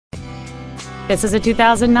This is a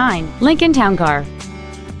 2009 Lincoln Town Car.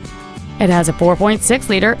 It has a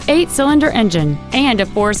 4.6-liter 8-cylinder engine and a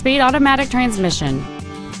 4-speed automatic transmission.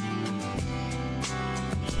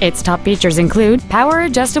 Its top features include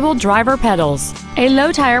power-adjustable driver pedals, a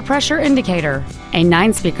low tire pressure indicator, a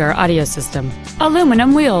 9-speaker audio system,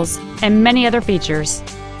 aluminum wheels, and many other features.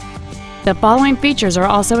 The following features are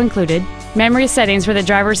also included: memory settings for the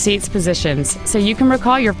driver's seat's positions, so you can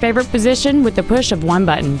recall your favorite position with the push of one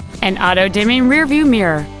button, an auto-dimming rear-view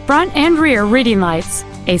mirror, front and rear reading lights,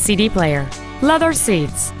 a CD player, leather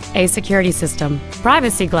seats, a security system,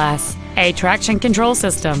 privacy glass, a traction control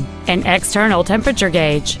system, an external temperature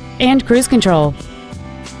gauge, and cruise control.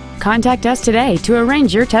 Contact us today to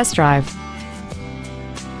arrange your test drive.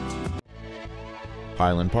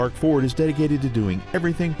 Highland Park Ford is dedicated to doing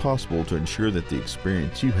everything possible to ensure that the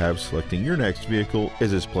experience you have selecting your next vehicle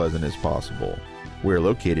is as pleasant as possible. We're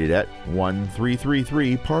located at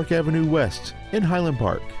 1333 Park Avenue West in Highland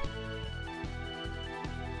Park.